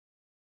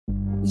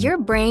Your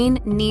brain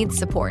needs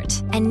support,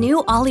 and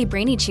new Ollie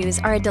Brainy Chews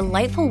are a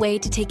delightful way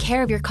to take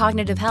care of your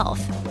cognitive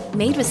health.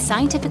 Made with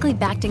scientifically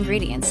backed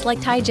ingredients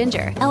like Thai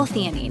ginger,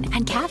 L-theanine,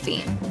 and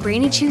caffeine,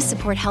 Brainy Chews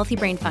support healthy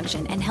brain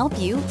function and help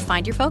you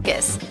find your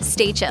focus,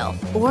 stay chill,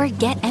 or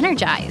get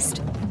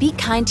energized. Be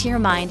kind to your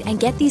mind and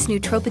get these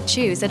nootropic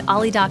chews at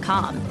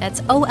ollie.com.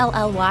 That's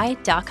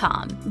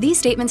OLLY.com. These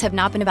statements have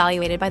not been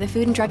evaluated by the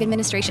Food and Drug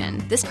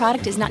Administration. This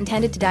product is not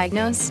intended to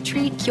diagnose,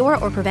 treat, cure,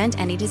 or prevent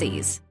any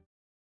disease.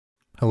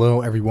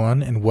 Hello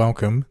everyone and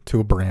welcome to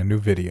a brand new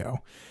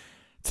video.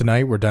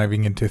 Tonight we're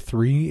diving into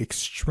 3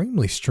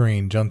 extremely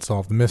strange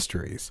unsolved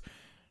mysteries.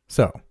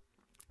 So,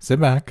 sit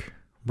back,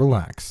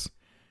 relax,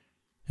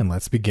 and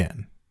let's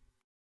begin.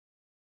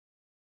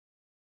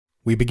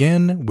 We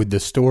begin with the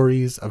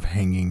stories of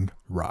Hanging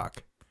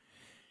Rock.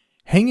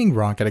 Hanging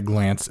Rock at a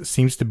glance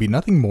seems to be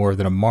nothing more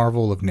than a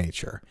marvel of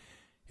nature.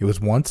 It was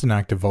once an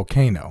active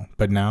volcano,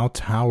 but now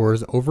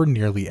towers over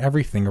nearly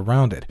everything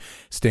around it,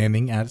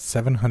 standing at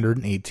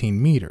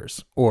 718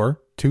 meters, or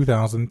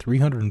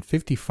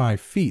 2,355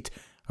 feet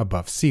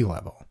above sea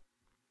level.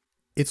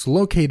 It's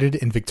located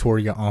in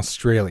Victoria,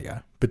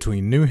 Australia,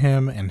 between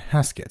Newham and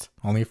Heskett,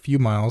 only a few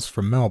miles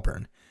from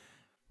Melbourne.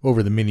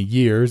 Over the many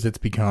years, it's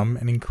become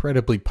an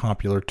incredibly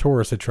popular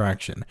tourist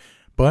attraction,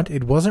 but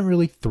it wasn't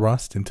really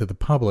thrust into the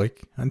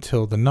public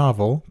until the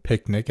novel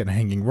Picnic at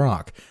Hanging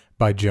Rock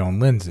by Joan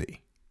Lindsay.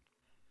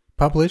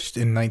 Published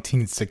in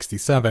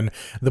 1967,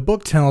 the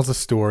book tells the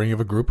story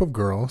of a group of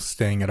girls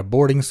staying at a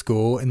boarding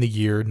school in the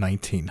year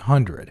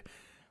 1900.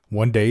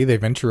 One day they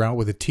venture out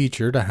with a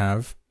teacher to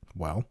have,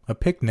 a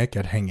picnic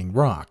at Hanging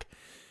Rock.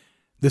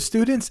 The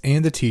students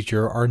and the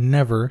teacher are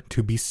never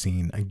to be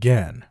seen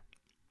again.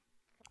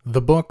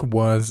 The book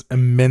was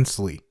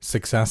immensely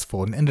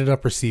successful and ended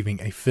up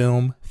receiving a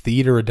film,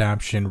 theater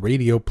adaptation,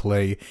 radio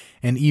play,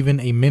 and even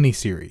a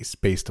miniseries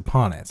based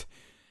upon it.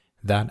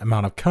 That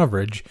amount of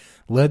coverage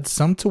led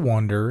some to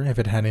wonder if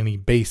it had any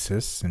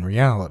basis in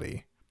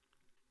reality.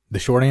 The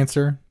short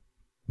answer?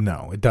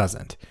 No, it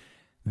doesn't.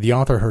 The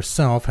author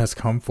herself has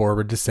come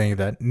forward to say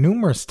that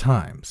numerous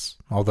times,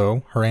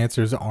 although her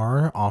answers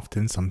are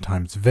often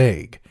sometimes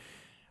vague.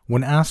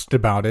 When asked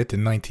about it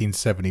in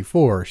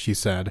 1974, she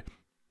said,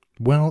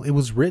 "Well, it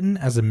was written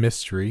as a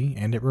mystery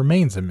and it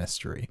remains a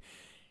mystery.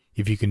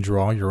 If you can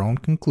draw your own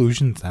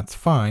conclusions, that's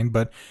fine,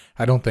 but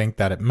I don't think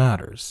that it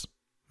matters.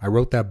 I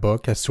wrote that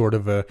book as sort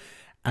of a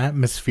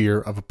atmosphere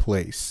of a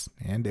place,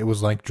 and it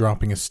was like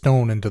dropping a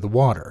stone into the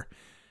water.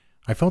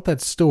 I felt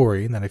that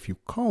story, that if you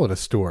call it a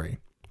story,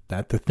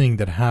 that the thing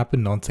that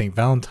happened on St.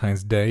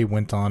 Valentine's Day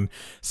went on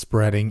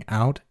spreading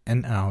out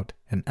and out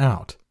and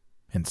out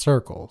in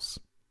circles."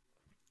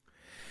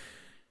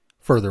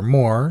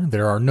 Furthermore,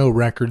 there are no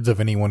records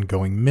of anyone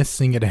going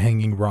missing at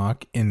Hanging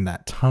Rock in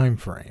that time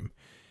frame.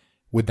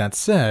 With that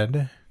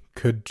said,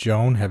 could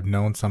Joan have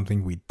known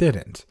something we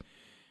didn't?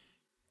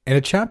 In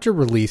a chapter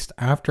released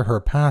after her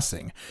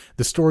passing,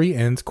 the story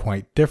ends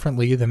quite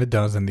differently than it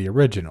does in the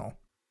original.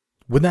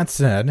 With that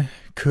said,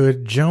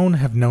 could Joan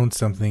have known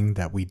something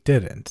that we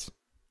didn't?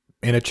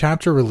 In a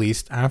chapter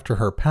released after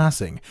her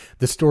passing,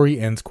 the story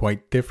ends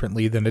quite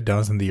differently than it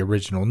does in the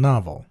original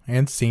novel,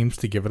 and seems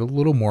to give it a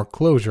little more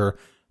closure,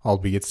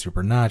 albeit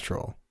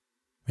supernatural.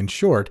 In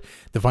short,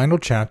 the final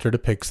chapter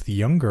depicts the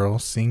young girl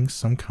seeing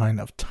some kind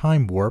of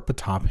time warp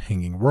atop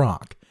Hanging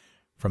Rock.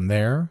 From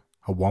there,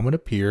 a woman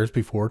appears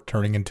before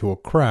turning into a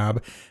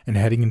crab and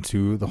heading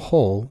into the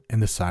hole in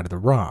the side of the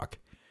rock.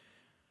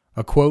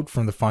 A quote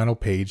from the final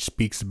page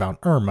speaks about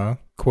Irma,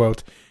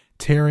 quote,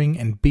 tearing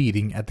and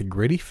beating at the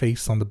gritty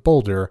face on the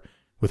boulder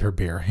with her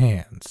bare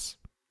hands.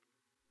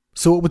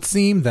 So it would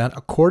seem that,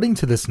 according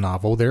to this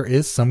novel, there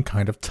is some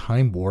kind of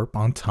time warp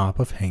on top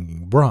of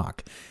Hanging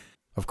Rock.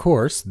 Of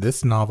course,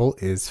 this novel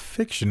is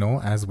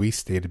fictional, as we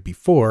stated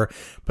before,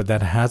 but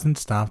that hasn't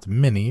stopped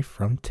many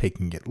from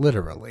taking it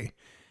literally.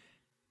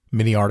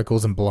 Many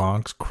articles and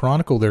blogs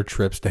chronicle their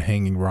trips to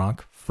Hanging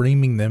Rock,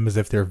 framing them as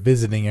if they're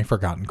visiting a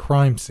forgotten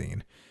crime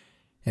scene.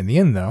 In the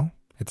end, though,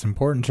 it's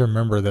important to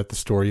remember that the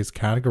story is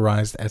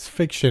categorized as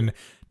fiction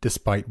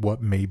despite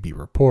what may be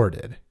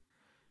reported.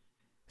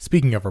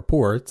 Speaking of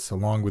reports,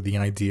 along with the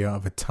idea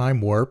of a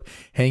time warp,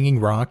 Hanging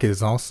Rock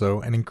is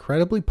also an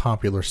incredibly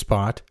popular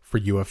spot for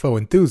UFO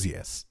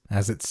enthusiasts,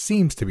 as it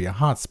seems to be a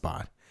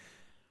hotspot.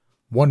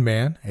 One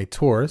man, a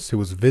tourist who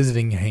was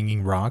visiting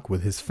Hanging Rock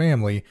with his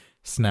family,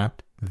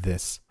 snapped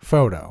this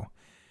photo.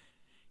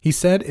 He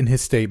said in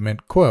his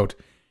statement, quote,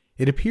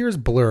 "It appears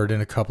blurred in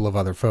a couple of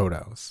other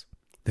photos.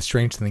 The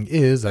strange thing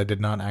is I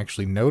did not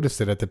actually notice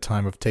it at the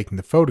time of taking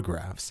the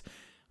photographs.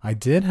 I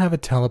did have a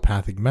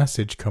telepathic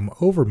message come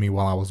over me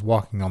while I was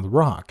walking on the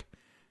rock.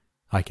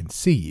 I can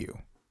see you."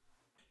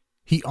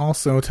 He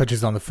also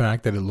touches on the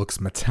fact that it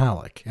looks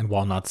metallic, and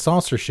while not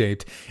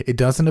saucer-shaped, it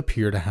doesn't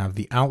appear to have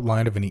the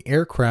outline of any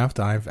aircraft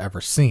I've ever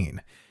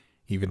seen.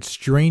 Even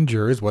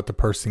stranger is what the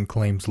person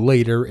claims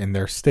later in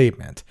their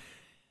statement.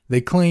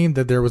 They claimed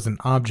that there was an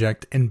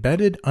object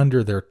embedded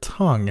under their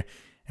tongue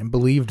and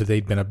believed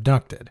they'd been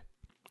abducted.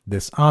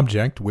 This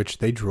object, which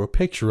they drew a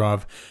picture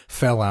of,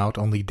 fell out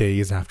only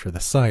days after the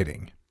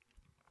sighting.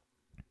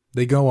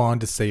 They go on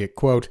to say it,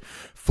 quote,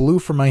 flew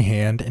from my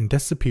hand and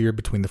disappeared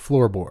between the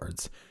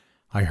floorboards.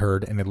 I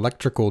heard an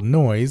electrical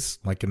noise,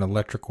 like an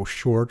electrical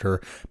short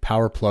or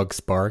power plug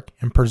spark,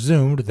 and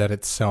presumed that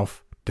it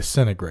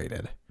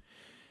self-disintegrated.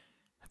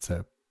 That's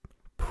a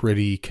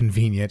pretty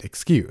convenient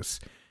excuse,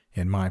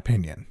 in my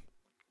opinion.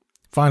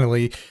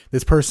 Finally,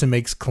 this person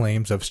makes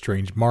claims of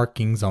strange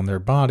markings on their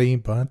body,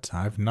 but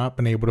I've not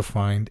been able to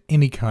find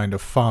any kind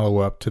of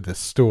follow-up to this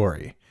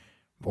story,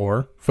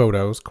 or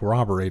photos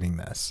corroborating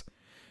this.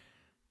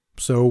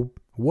 So,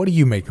 what do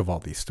you make of all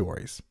these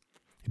stories?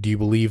 Do you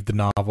believe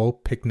the novel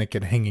Picnic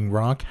at Hanging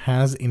Rock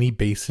has any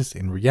basis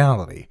in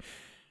reality?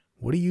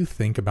 What do you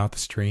think about the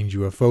strange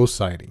UFO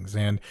sightings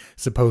and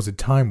supposed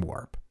time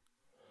warp?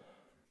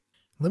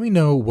 Let me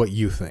know what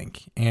you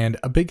think, and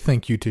a big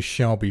thank you to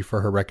Shelby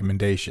for her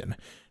recommendation.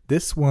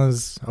 This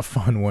was a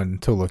fun one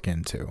to look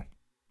into.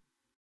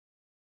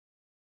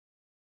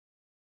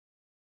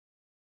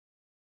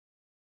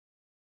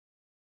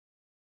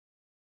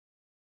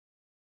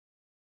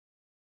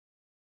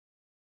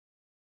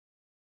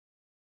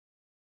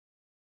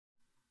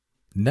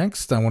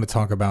 Next, I want to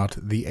talk about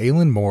the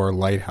Alan Moore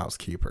Lighthouse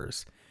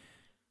Keepers.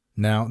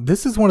 Now,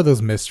 this is one of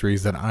those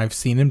mysteries that I've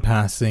seen in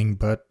passing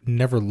but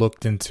never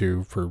looked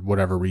into for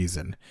whatever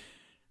reason.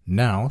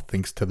 Now,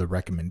 thanks to the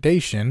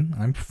recommendation,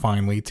 I'm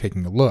finally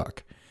taking a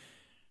look.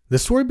 The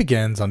story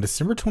begins on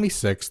December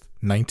 26,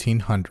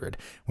 1900,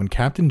 when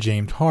Captain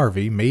James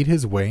Harvey made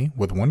his way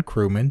with one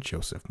crewman,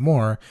 Joseph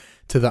Moore,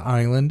 to the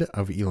island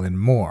of Alan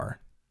Moore.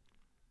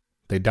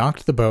 They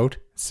docked the boat,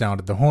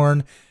 sounded the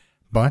horn,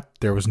 but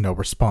there was no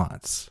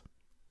response.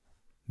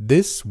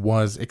 This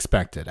was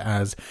expected,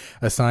 as,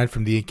 aside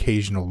from the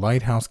occasional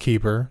lighthouse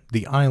keeper,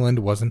 the island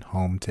wasn't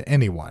home to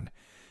anyone.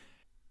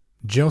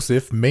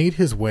 Joseph made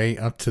his way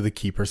up to the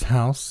keeper's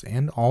house,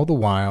 and all the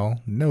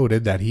while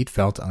noted that he'd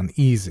felt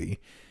uneasy.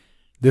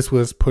 This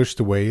was pushed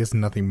away as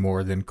nothing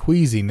more than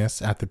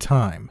queasiness at the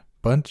time,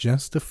 but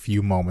just a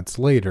few moments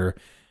later,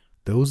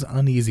 those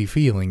uneasy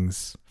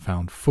feelings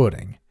found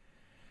footing.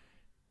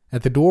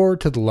 At the door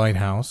to the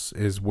lighthouse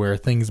is where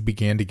things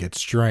began to get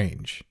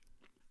strange.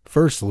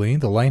 Firstly,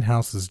 the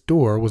lighthouse's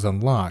door was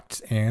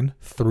unlocked and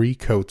 3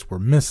 coats were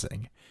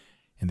missing.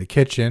 In the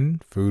kitchen,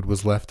 food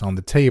was left on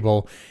the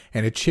table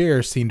and a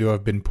chair seemed to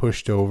have been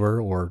pushed over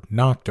or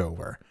knocked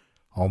over,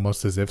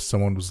 almost as if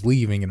someone was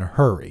leaving in a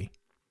hurry.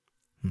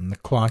 And the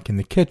clock in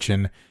the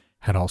kitchen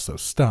had also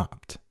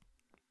stopped.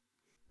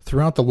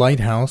 Throughout the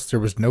lighthouse, there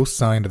was no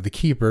sign of the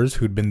keepers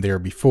who'd been there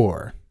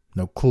before,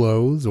 no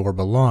clothes or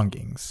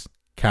belongings.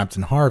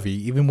 Captain Harvey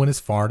even went as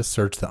far to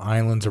search the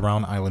islands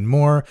around Alan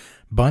Moore,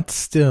 but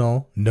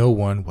still no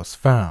one was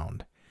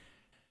found.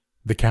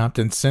 The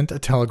captain sent a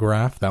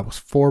telegraph that was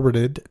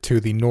forwarded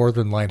to the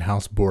Northern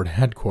Lighthouse Board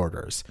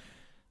headquarters.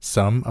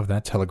 Some of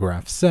that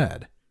telegraph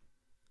said,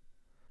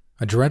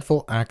 "A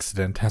dreadful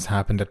accident has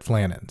happened at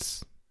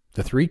Flannan's.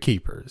 The 3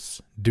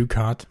 keepers,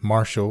 Ducat,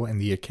 Marshall, and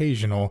the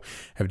Occasional,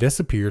 have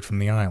disappeared from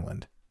the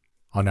island.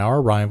 On our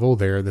arrival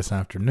there this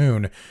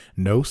afternoon,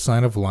 no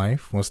sign of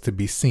life was to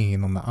be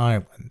seen on the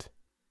island."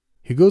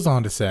 He goes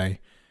on to say,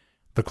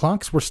 "The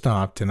clocks were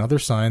stopped and other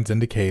signs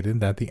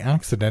indicated that the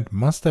accident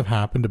must have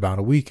happened about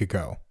a week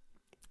ago.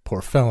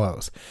 Poor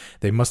fellows,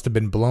 they must have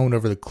been blown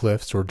over the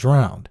cliffs or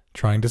drowned,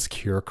 trying to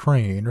secure a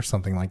crane or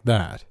something like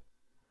that."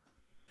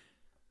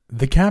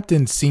 The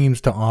captain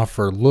seems to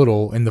offer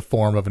little in the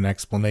form of an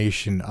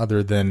explanation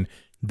other than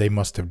they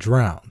must have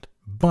drowned,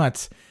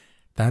 but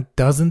that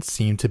doesn't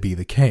seem to be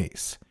the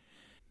case.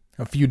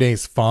 A few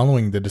days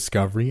following the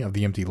discovery of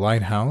the empty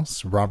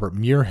lighthouse, Robert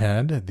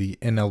Muirhead, the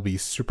NLB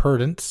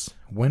superintendent,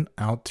 went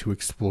out to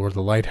explore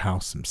the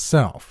lighthouse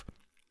himself.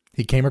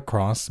 He came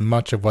across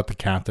much of what the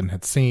captain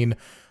had seen,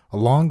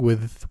 along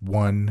with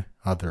one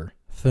other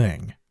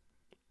thing: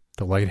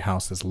 the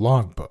lighthouse's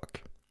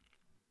logbook.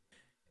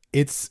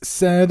 It's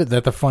said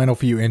that the final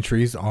few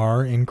entries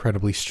are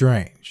incredibly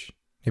strange.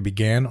 It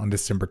began on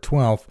December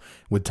 12th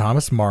with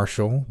Thomas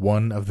Marshall,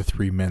 one of the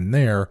 3 men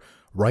there,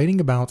 writing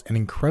about an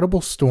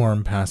incredible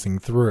storm passing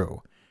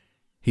through.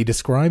 He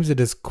describes it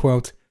as,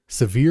 quote,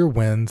 "severe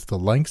winds the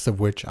likes of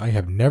which I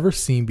have never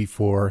seen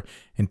before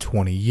in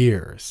 20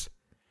 years.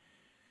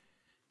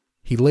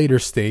 He later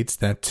states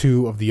that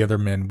 2 of the other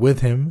men with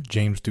him,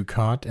 James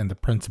Ducat and the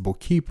principal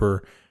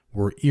keeper,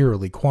 were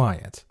eerily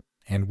quiet,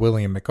 and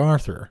William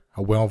MacArthur,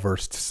 a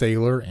well-versed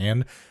sailor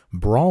and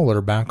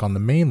brawler back on the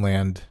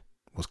mainland,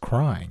 was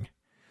crying.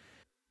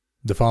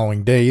 The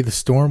following day, the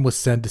storm was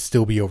said to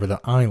still be over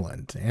the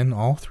island, and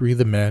all 3 of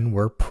the men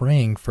were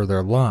praying for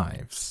their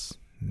lives.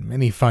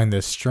 Many find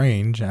this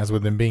strange, as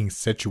with them being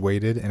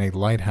situated in a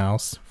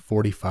lighthouse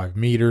 45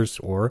 meters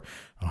or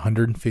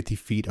 150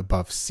 feet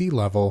above sea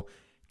level,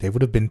 they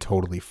would have been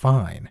totally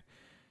fine.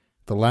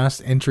 The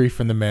last entry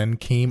from the men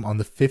came on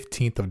the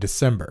 15th of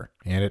December,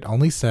 and it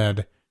only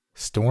said,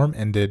 "Storm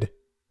ended,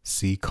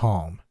 sea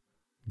calm.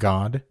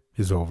 God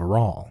is over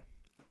all."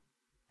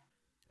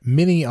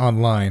 Many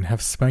online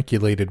have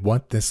speculated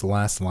what this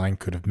last line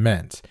could have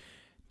meant.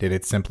 Did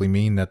it simply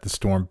mean that the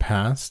storm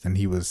passed and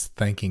he was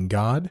thanking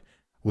God?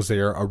 Was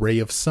there a ray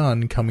of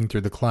sun coming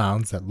through the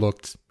clouds that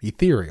looked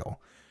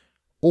ethereal?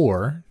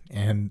 Or,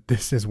 and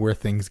this is where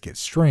things get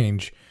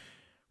strange,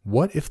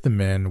 what if the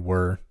men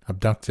were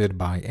abducted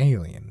by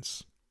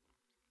aliens?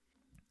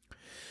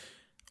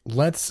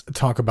 Let's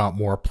talk about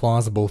more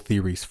plausible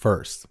theories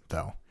first,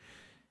 though.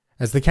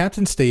 As the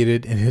captain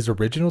stated in his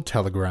original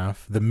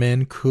telegraph, the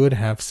men could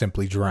have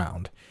simply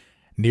drowned.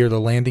 Near the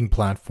landing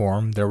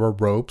platform, there were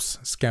ropes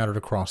scattered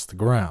across the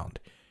ground.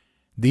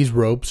 These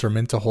ropes are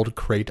meant to hold a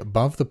crate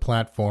above the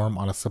platform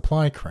on a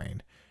supply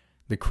crane.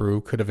 The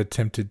crew could have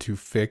attempted to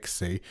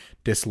fix a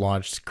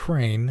dislodged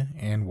crane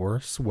and were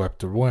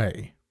swept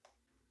away.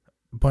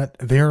 But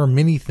there are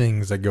many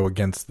things that go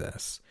against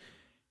this.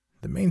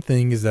 The main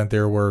thing is that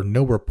there were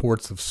no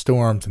reports of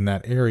storms in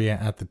that area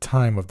at the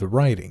time of the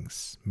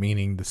writings,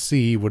 meaning the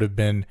sea would have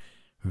been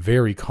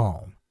very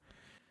calm.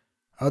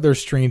 Other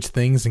strange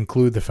things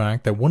include the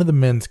fact that one of the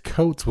men's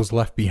coats was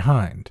left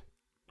behind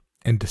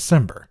in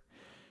December.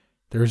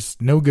 There's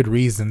no good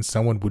reason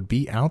someone would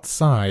be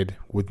outside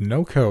with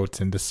no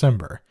coat in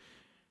December.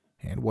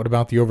 And what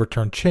about the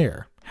overturned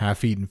chair,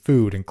 half-eaten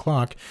food, and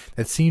clock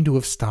that seemed to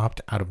have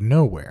stopped out of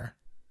nowhere?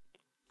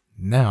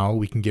 Now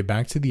we can get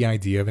back to the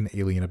idea of an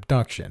alien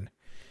abduction.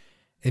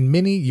 In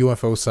many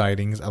UFO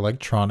sightings,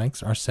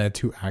 electronics are said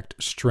to act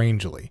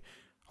strangely.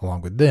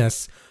 Along with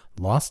this,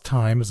 lost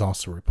time is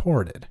also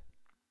reported.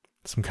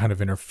 Some kind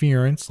of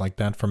interference like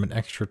that from an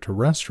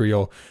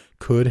extraterrestrial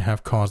could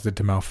have caused it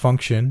to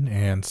malfunction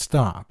and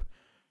stop.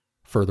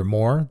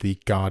 Furthermore, the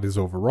God is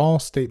overall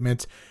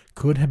statement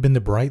could have been the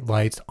bright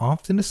lights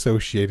often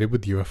associated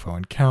with UFO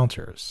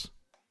encounters.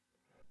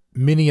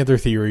 Many other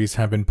theories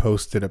have been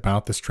posted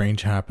about the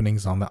strange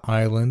happenings on the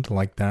island,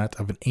 like that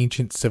of an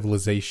ancient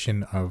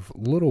civilization of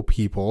little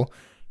people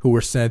who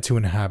were said to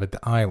inhabit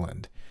the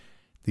island.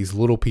 These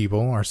little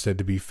people are said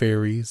to be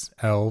fairies,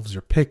 elves,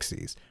 or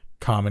pixies,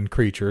 common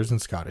creatures in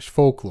Scottish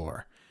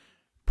folklore.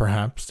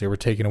 Perhaps they were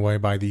taken away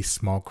by these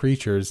small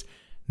creatures,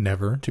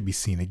 never to be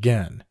seen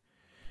again.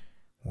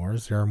 Or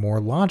is there a more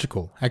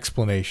logical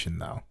explanation,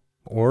 though?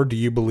 Or do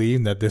you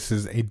believe that this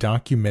is a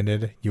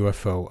documented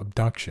UFO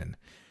abduction?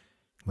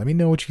 Let me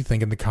know what you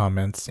think in the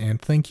comments, and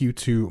thank you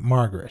to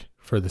Margaret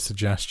for the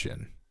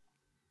suggestion.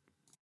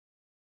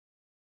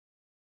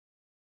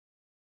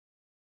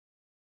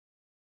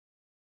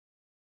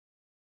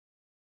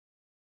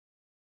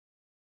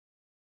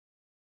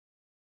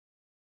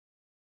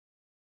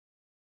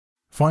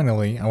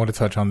 Finally, I want to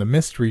touch on the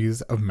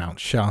mysteries of Mount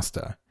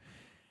Shasta.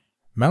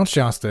 Mount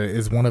Shasta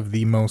is one of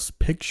the most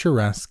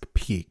picturesque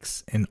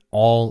peaks in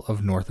all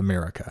of North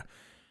America,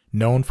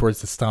 known for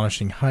its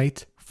astonishing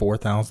height,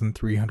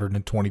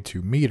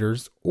 4,322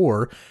 meters,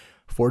 or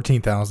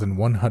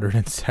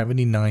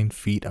 14,179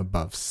 feet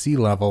above sea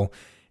level.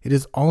 It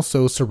is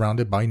also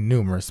surrounded by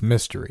numerous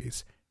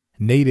mysteries.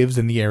 Natives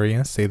in the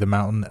area say the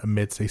mountain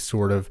emits a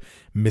sort of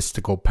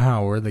mystical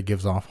power that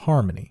gives off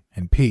harmony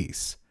and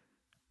peace.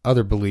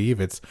 Others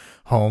believe it's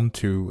home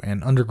to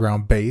an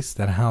underground base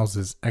that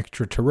houses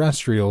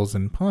extraterrestrials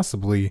and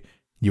possibly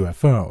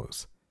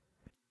UFOs.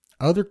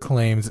 Other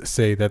claims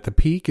say that the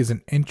peak is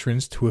an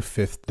entrance to a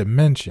fifth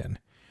dimension.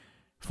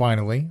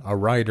 Finally, a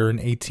writer in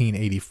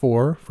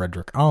 1884,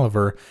 Frederick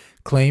Oliver,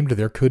 claimed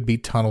there could be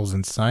tunnels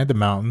inside the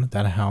mountain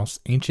that house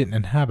ancient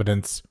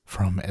inhabitants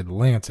from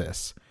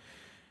Atlantis.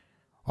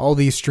 All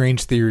these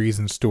strange theories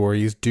and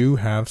stories do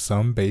have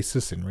some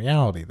basis in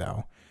reality,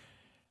 though.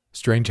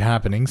 Strange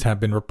happenings have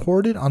been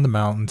reported on the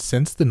mountain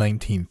since the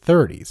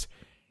 1930s.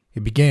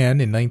 It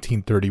began in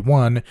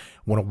 1931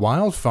 when a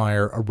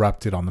wildfire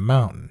erupted on the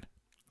mountain.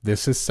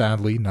 This is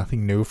sadly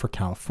nothing new for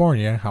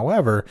California.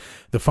 However,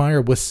 the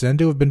fire was said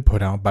to have been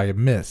put out by a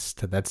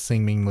mist that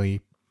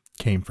seemingly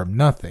came from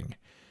nothing.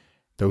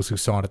 Those who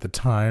saw it at the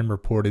time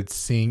reported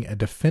seeing a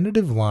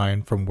definitive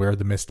line from where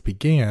the mist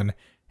began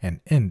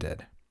and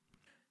ended.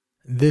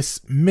 This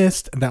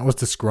mist that was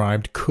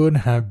described could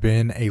have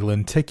been a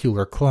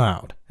lenticular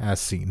cloud, as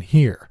seen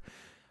here.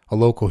 A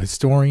local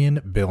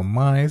historian, Bill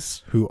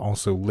Mize, who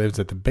also lives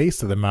at the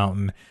base of the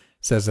mountain,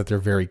 says that they're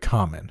very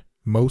common,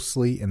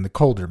 mostly in the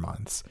colder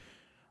months.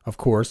 Of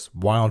course,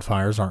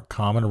 wildfires aren't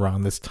common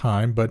around this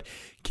time, but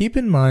keep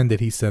in mind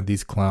that he said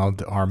these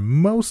clouds are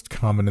most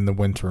common in the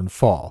winter and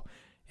fall.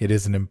 It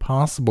isn't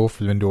impossible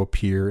for them to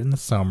appear in the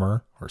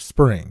summer or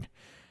spring.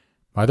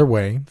 Either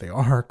way, they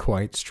are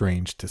quite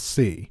strange to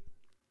see.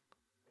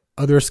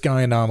 Other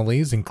sky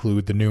anomalies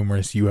include the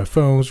numerous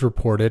UFOs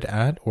reported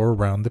at or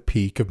around the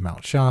peak of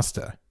Mount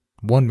Shasta.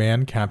 One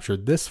man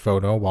captured this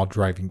photo while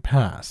driving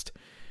past.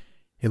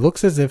 It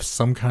looks as if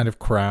some kind of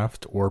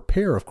craft or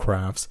pair of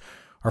crafts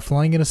are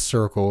flying in a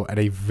circle at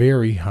a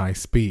very high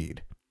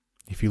speed.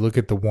 If you look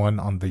at the one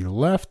on the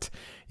left,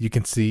 you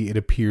can see it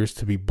appears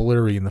to be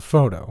blurry in the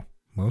photo,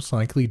 most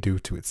likely due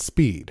to its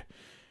speed.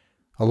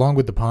 Along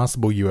with the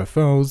possible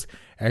UFOs,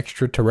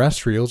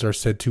 extraterrestrials are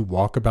said to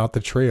walk about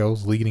the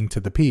trails leading to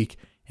the peak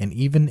and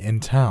even in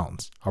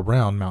towns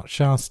around Mount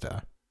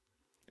Shasta.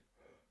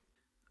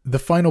 The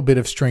final bit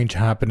of strange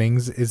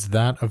happenings is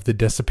that of the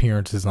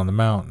disappearances on the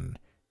mountain.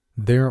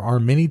 There are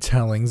many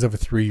tellings of a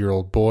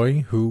 3-year-old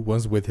boy who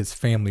was with his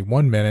family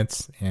 1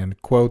 minute and,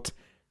 quote,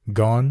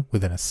 gone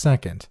within a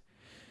second.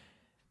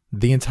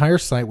 The entire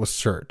site was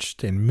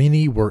searched and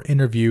many were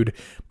interviewed,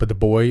 but the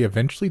boy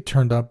eventually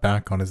turned up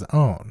back on his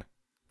own.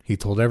 He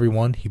told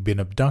everyone he'd been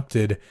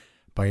abducted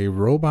by a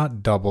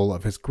robot double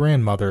of his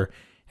grandmother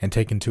and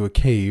taken to a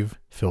cave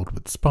filled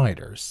with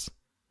spiders.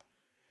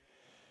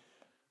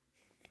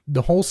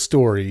 The whole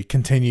story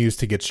continues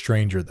to get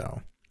stranger,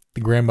 though. The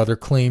grandmother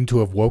claimed to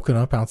have woken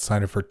up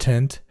outside of her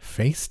tent,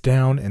 face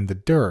down in the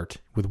dirt,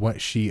 with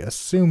what she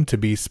assumed to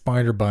be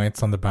spider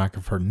bites on the back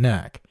of her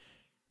neck.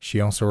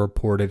 She also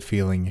reported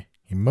feeling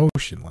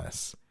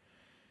emotionless.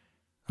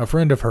 A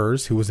friend of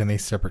hers, who was in a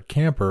separate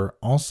camper,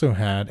 also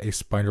had a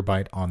spider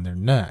bite on their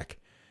neck.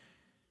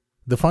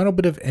 The final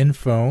bit of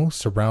info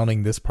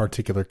surrounding this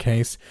particular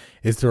case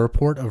is the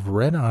report of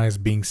red eyes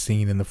being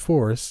seen in the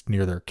forest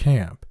near their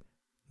camp.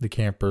 The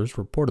campers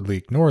reportedly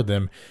ignored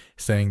them,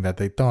 saying that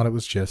they thought it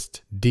was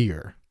just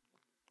deer.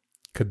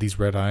 Could these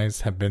red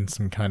eyes have been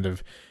some kind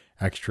of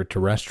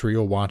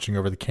extraterrestrial watching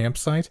over the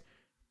campsite?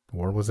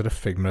 Or was it a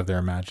figment of their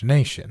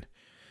imagination?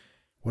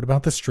 What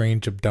about the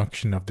strange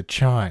abduction of the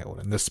child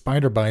and the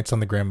spider bites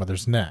on the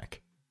grandmother's neck?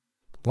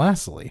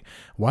 Lastly,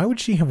 why would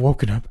she have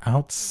woken up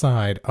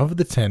outside of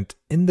the tent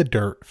in the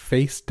dirt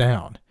face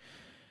down?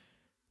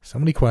 So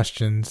many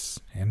questions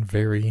and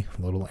very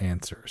little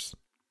answers.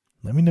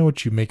 Let me know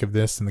what you make of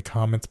this in the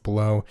comments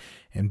below,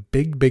 and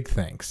big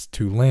thanks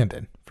to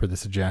Landon for the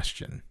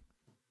suggestion.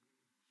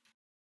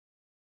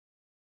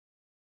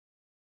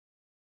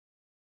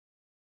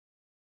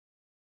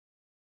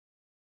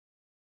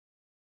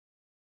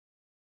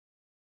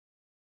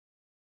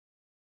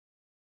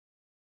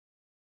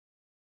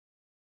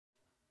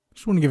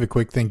 Just want to give a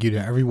quick thank you to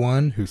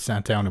everyone who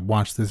sat down and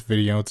watched this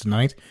video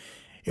tonight.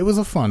 It was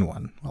a fun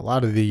one. A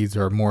lot of these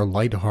are more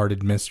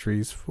lighthearted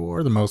mysteries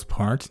for the most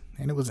part,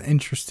 and it was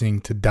interesting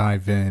to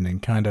dive in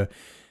and kind of,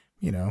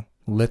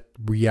 let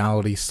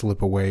reality slip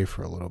away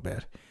for a little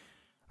bit.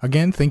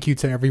 Again, thank you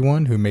to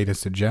everyone who made a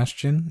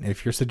suggestion.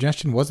 If your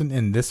suggestion wasn't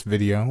in this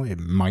video, it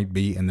might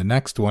be in the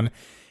next one.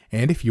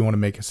 And if you want to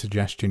make a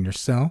suggestion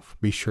yourself,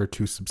 be sure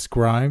to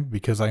subscribe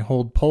because I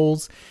hold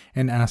polls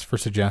and ask for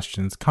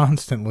suggestions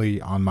constantly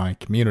on my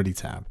community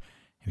tab.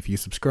 If you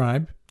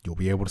subscribe, you'll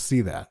be able to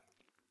see that.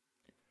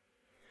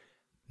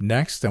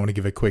 Next, I want to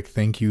give a quick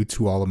thank you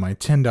to all of my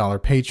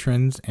 $10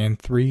 patrons and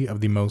 3 of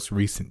the most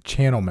recent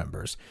channel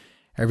members.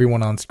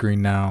 Everyone on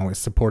screen now is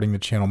supporting the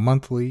channel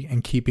monthly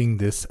and keeping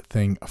this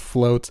thing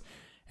afloat,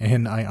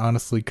 and I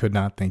honestly could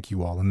not thank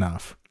you all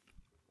enough.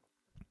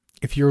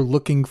 If you're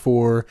looking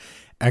for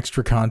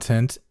extra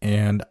content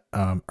and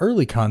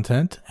early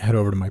content, head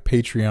over to my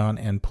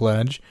Patreon and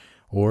pledge,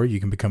 or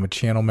you can become a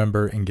channel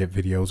member and get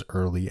videos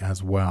early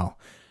as well,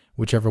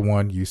 whichever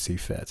one you see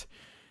fit.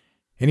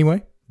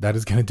 Anyway, that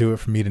is going to do it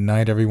for me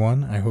tonight,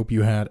 everyone. I hope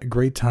you had a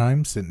great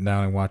time sitting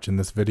down and watching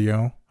this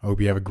video. I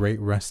hope you have a great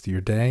rest of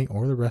your day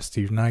or the rest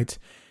of your night.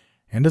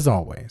 And as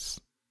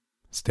always,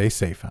 stay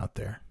safe out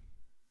there.